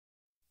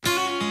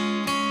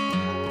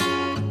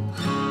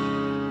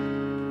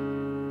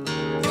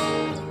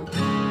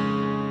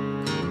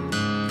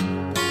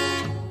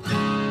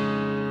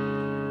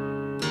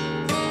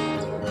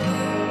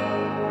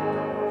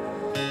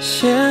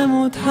羡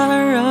慕它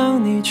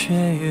让你雀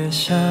跃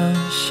像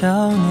小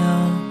鸟，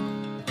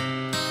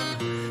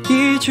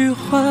一句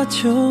话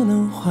就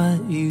能换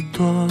一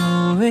朵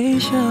微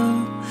笑。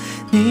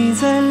你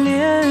在恋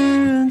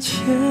人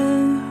前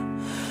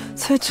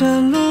才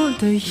展露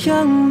的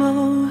样貌，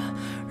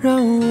让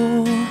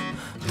我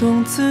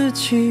懂自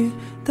己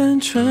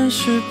单纯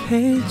是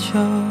配角。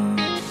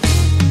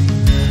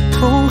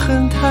痛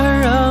恨它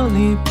让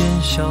你变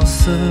萧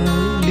瑟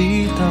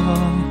离岛，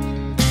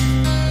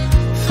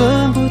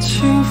分不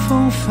清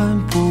风帆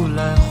不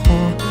来或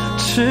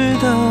迟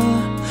到，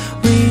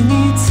为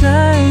你再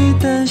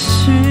担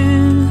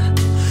心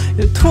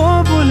也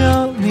脱不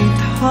了你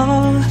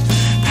逃。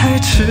太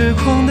痴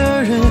狂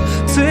的人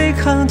最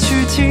抗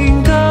拒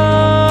警告，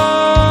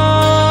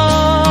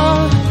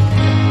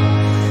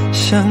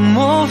想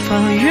模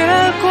仿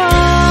月光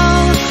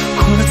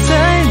裹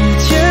在你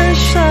肩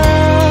上，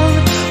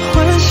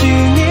唤醒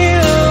你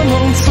噩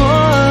梦座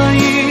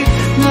椅，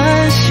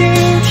暖心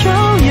跳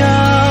跃，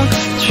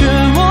却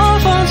模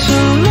仿着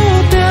路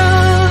灯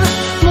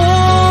默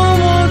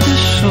默的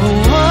守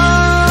望。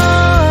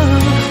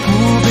不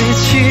被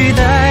期待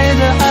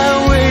的安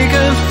慰跟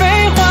废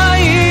话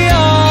一样，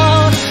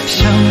想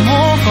模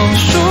仿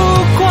曙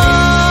光，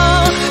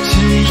只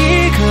一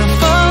个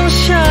方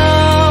向，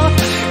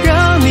让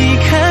你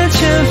看前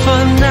方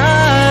哪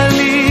里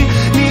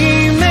你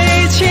没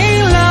晴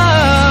朗，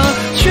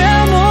却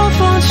模仿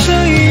成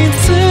影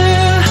子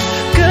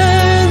跟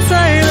在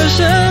了身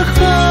后，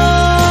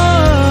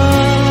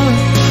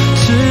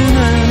只能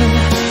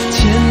见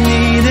你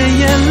的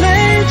眼泪，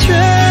却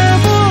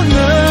不能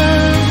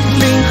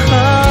领航。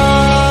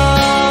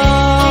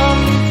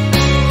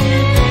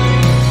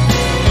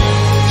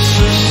是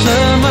什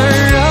么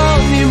让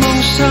你蒙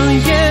上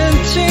眼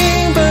睛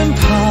奔跑？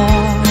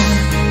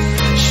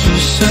是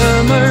什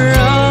么让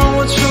我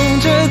冲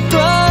着断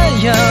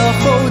崖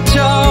吼叫？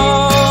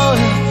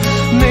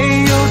没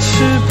有翅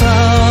膀，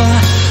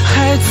还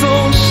纵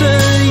身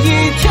一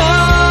跳，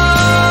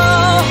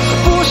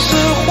不是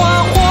花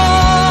火，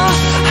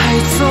还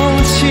纵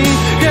情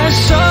燃烧。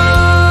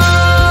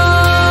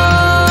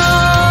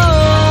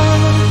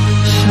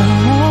想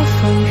模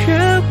仿月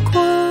光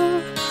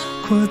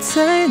裹在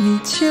你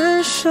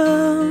肩上，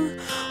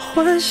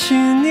唤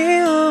醒你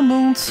噩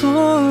梦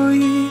座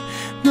椅，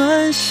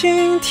暖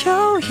心跳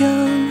跃，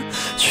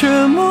却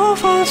模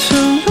仿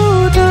成路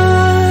灯